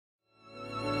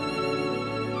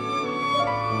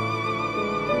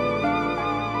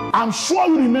I'm sure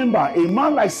you remember a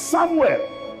man like Samuel.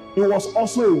 It was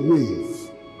also a wave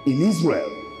in Israel.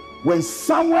 When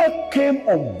Samuel came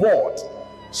on board,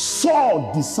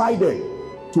 Saul decided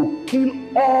to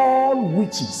kill all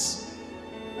witches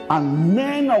and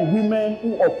men and women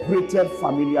who operated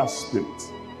familiar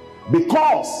spirits.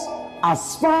 Because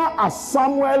as far as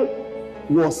Samuel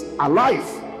was alive,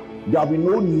 there would be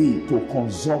no need to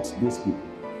consult those people.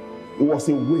 It was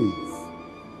a wave.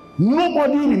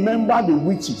 Nobody remembered the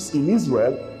witches in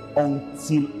Israel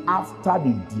until after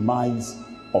the demise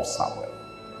of Samuel.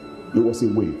 It was a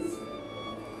wave,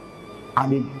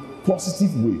 and a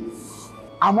positive wave.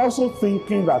 I'm also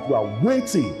thinking that we are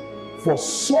waiting for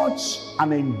such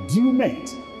an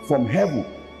endowment from heaven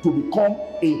to become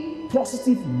a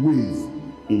positive wave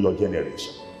in your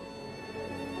generation.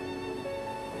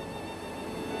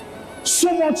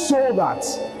 So much so that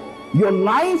your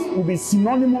life will be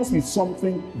synonymous with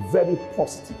something very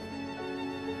positive.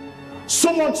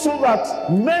 So much so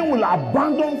that men will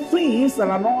abandon things that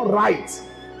are not right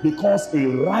because a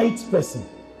right person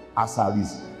has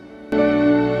arisen.